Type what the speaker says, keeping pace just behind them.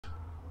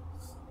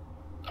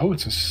Oh,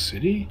 it's a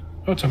city?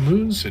 Oh, it's a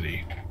moon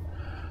city.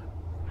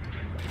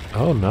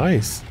 Oh,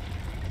 nice.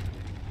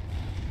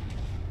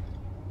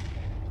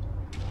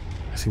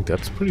 I think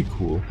that's pretty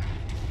cool.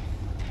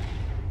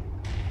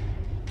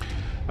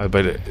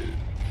 But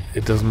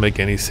it doesn't make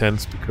any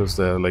sense because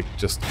they're like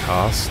just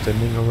cars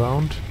standing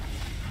around.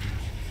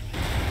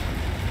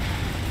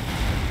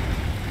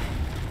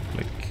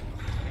 Like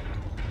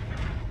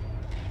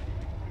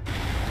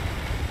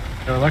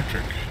They're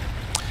electric.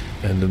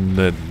 And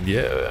then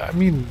yeah, I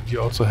mean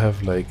you also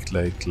have like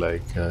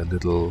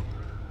little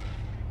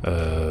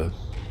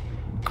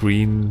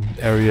green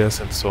areas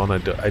and so on.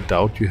 I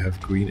doubt you have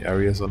green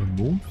areas on the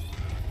moon.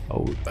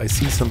 Oh, I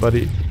see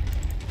somebody.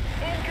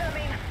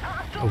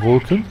 A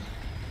Vulcan.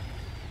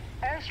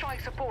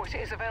 Airstrike support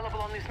is available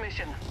on this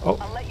mission. Oh.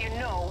 I'll let you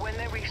know when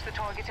they reach the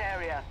target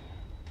area.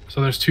 So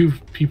there's two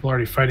people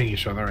already fighting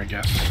each other, I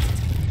guess.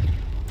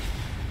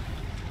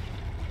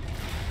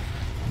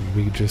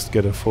 We just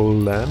get a full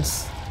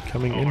lance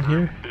coming in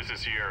here. This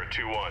is Sierra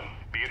 2-1.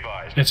 Be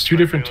advised. It's two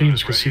different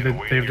teams because see that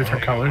they have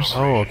different colors.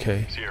 Oh,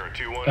 okay. Sierra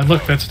 2-1. And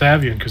look, that's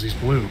Davian because he's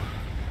blue.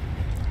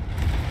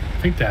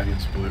 I think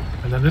Davian's blue.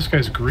 And then this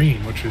guy's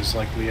green, which is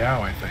like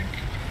Liao, I think.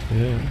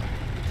 Yeah.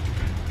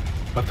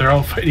 But they're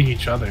all fighting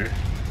each other.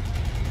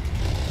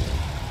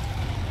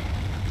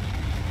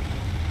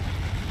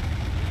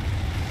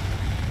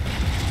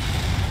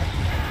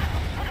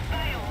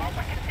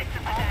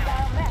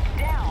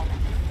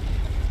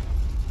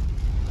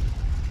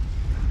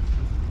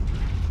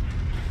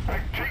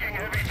 Taking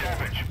heavy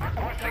damage.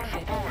 Requesting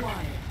support.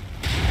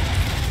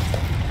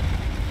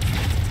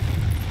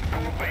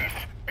 Full base.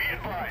 Be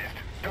advised.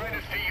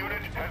 Dynasty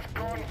unit has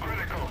gone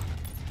critical.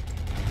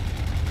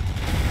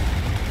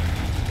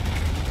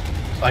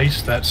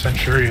 Iced that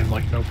Centurion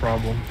like no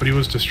problem, but he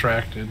was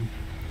distracted.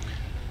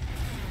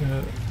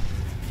 Yeah.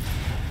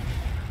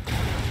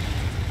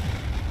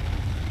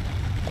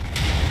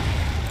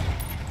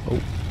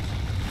 Oh.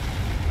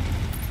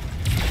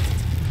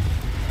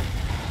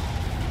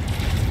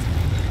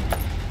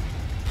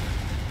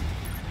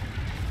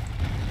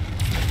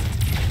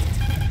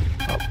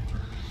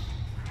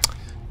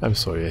 I'm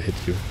sorry I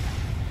hit you.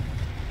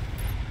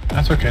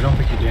 That's okay, I don't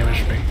think you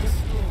damaged me.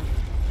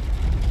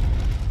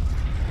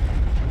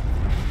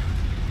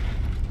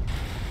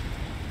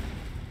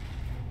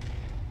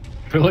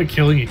 They're like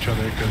killing each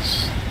other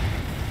because...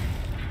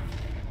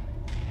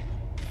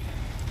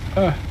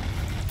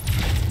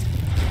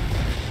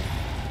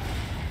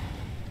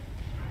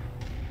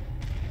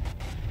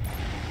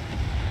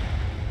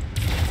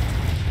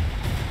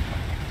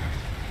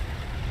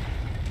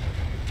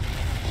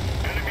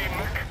 Enemy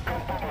mech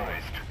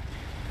compromised.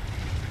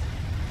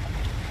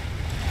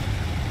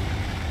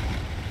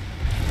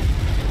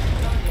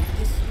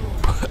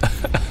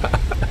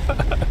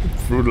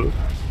 Brutal.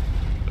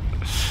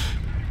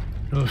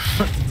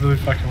 really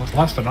fucking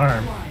lost an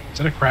arm. Is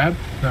that a crab?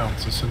 No,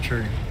 it's a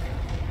Centurion.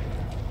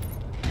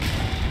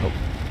 Oh,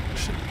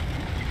 shit.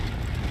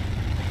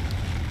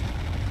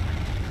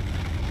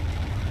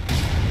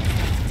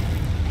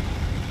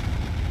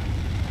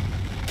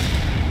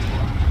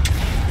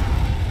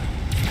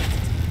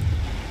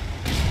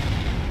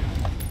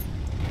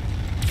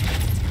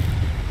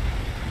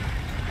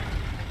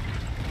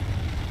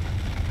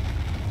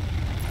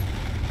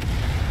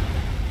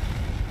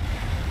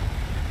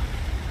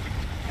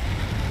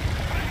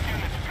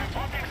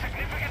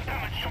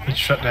 He's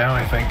shut down,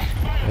 I think.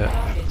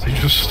 Yeah. So he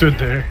just stood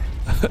there.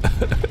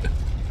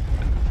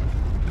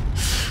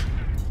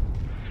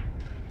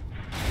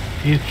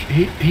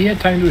 He had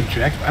time to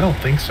eject? I don't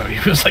think so.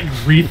 He was like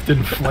wreathed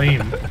in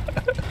flame.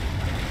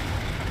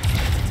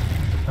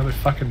 Another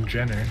fucking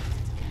Jenner.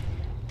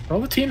 Are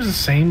all the teams the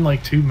same,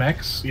 like 2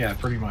 mechs? Yeah,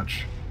 pretty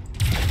much.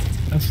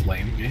 That's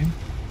lame, game.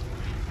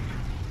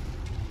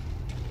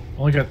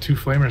 Only got 2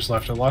 flamers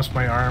left. I lost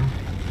my arm.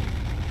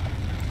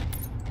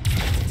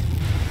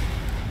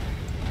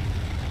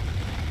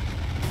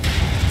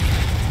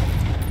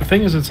 The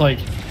thing is, it's like,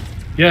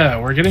 yeah,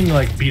 we're getting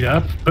like beat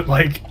up, but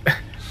like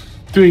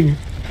doing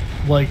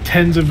like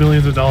tens of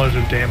millions of dollars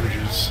of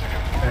damages,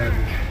 and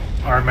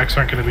our mechs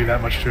aren't going to be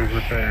that much to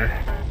repair.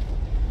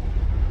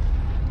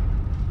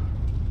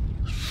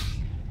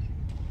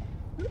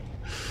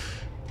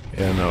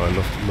 Yeah, no, I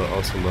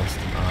also lost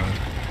an arm.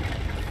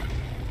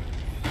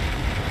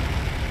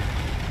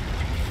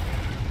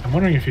 I'm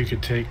wondering if you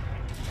could take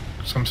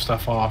some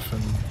stuff off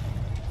and...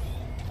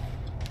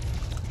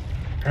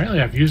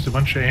 Apparently I've used a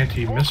bunch of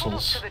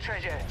anti-missiles. To the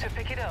treasure to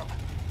pick it up.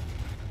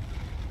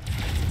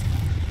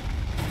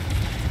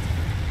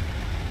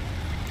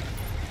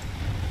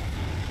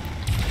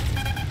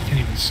 Can't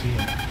even see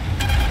him.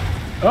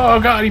 Oh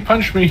god, he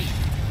punched me!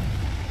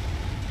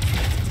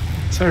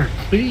 Sir,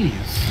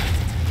 please.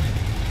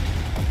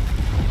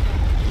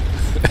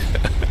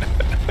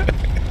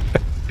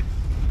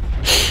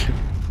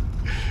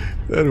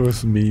 That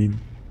was mean.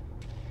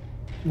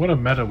 What a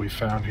meta we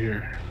found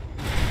here.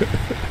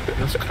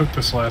 Let's cook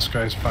this last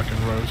guy's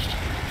fucking roast.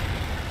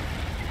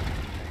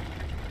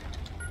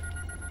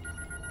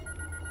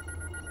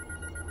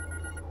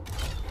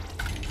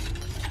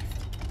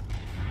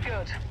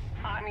 Good.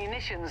 Our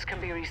munitions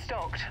can be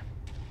restocked.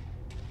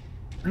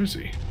 Where is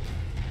he?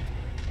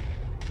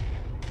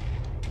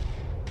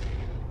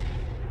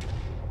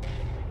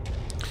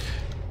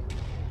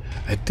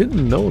 I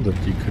didn't know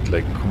that you could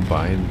like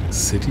combine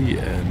city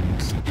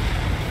and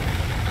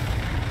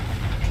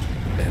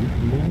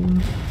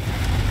moon.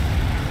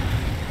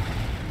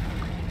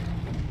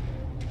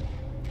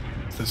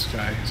 This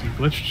guy, is he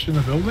glitched in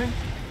the building?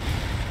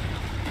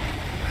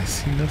 I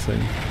see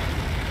nothing.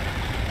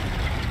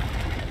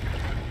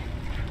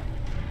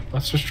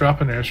 Let's just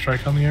drop an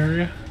airstrike on the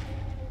area.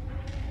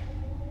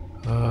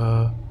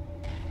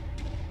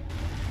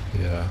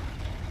 Yeah.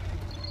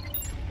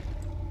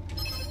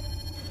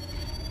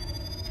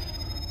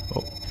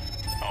 Oh,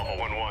 Alpha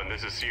 1-1,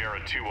 this is Sierra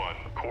 2-1.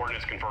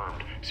 Coordinates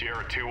confirmed.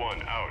 Sierra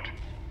 2-1, out.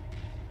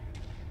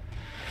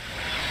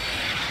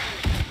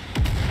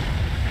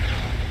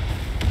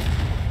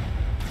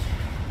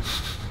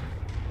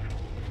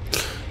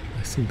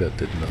 I think that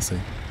did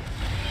nothing.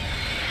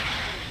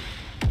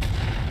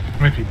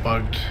 Might be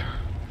bugged.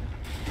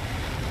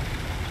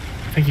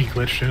 I think he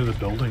glitched into the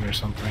building or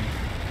something.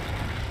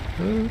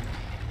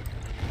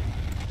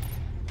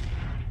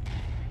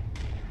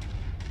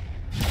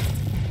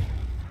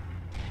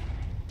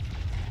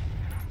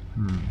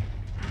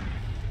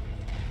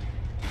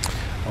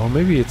 Or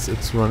maybe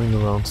it's running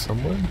around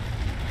somewhere.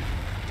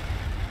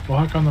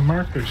 Walk on the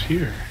markers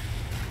here.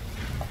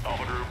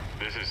 Alpha Group,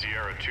 this is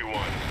Sierra 2-1.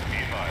 Be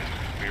advised,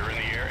 we are in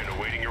the air and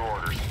awaiting your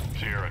orders.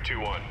 Sierra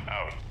 2-1,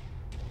 out.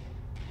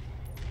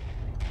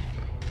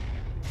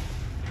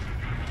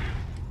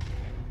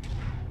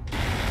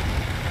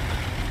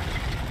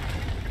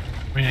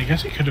 I mean, I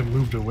guess he could have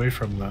moved away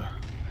from the...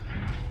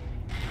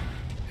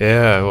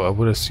 Yeah, I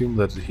would assume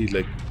that he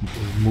like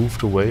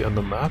moved away on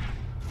the map.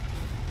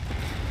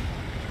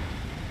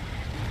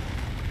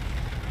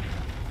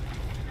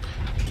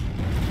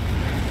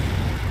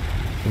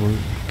 We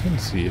can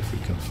see if we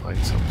can find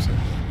something.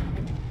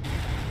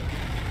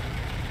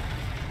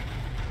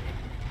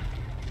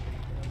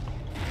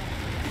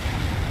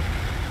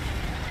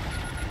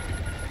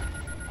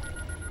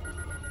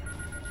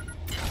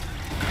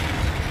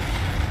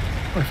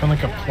 Oh, I found like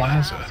a Some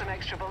plaza.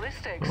 extra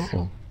ballistics.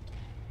 Oh.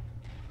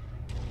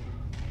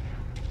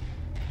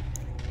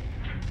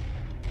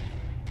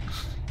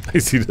 I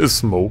see the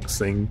smoke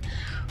thing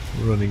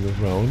running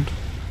around.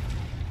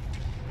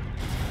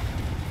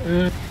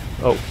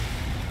 Oh,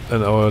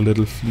 and our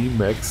little flea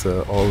mechs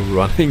are all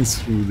running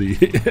through the...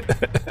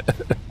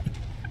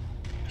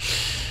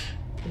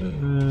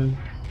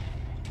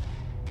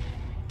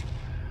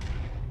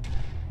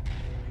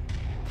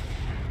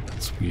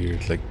 That's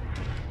weird, like,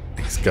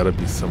 he's gotta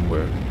be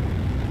somewhere.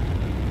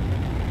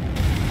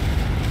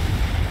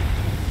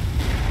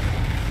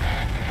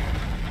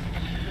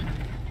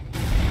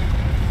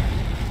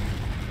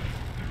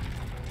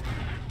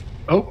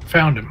 Oh,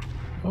 found him.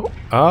 Oh,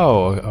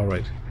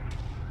 alright.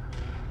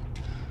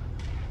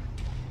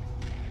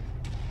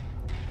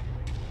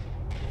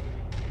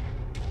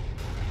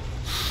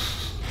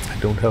 I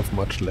don't have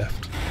much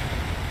left.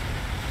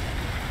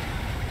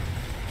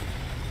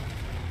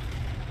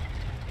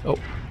 Oh.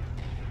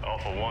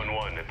 Alpha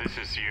 1-1, this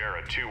is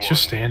Sierra 2-1.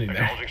 Just standing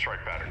there. Acknowledging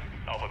strike pattern.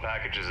 Alpha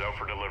package is out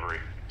for delivery.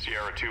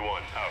 Sierra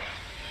 2-1, out.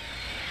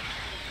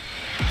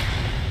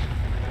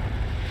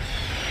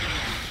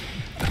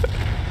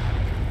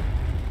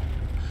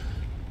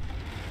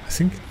 I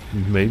think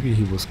maybe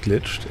he was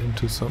glitched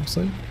into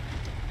something.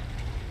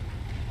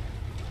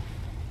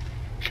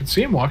 I could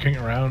see him walking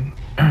around.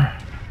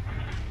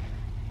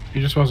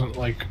 He just wasn't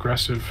like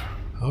aggressive.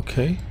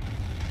 Okay.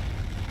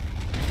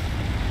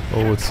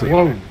 Oh, it's a...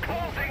 Whoa!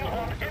 Closing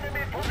on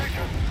enemy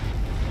position.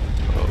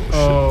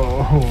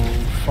 Oh,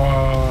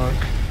 fuck.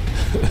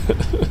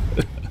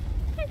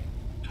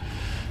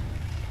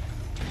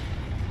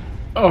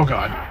 Oh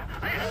god.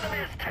 The enemy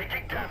is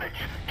taking damage.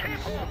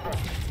 Keep on them.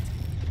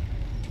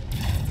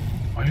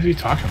 Why is he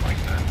talking like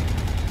that?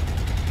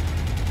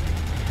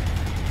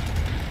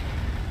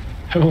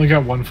 I've only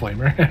got one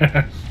flamer.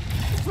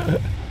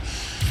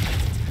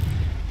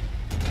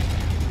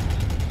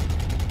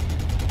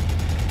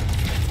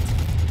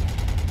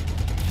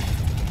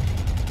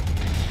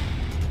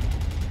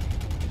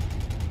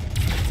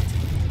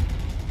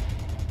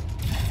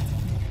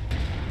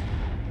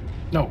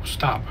 No,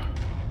 stop.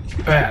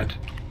 Bad.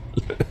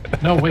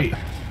 No, wait.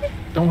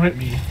 Don't hit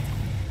me.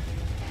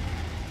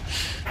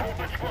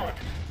 Alpha squad,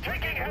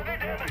 taking heavy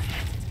damage.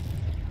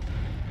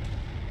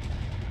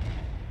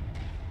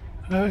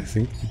 I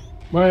think...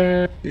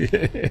 What?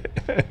 Yeah.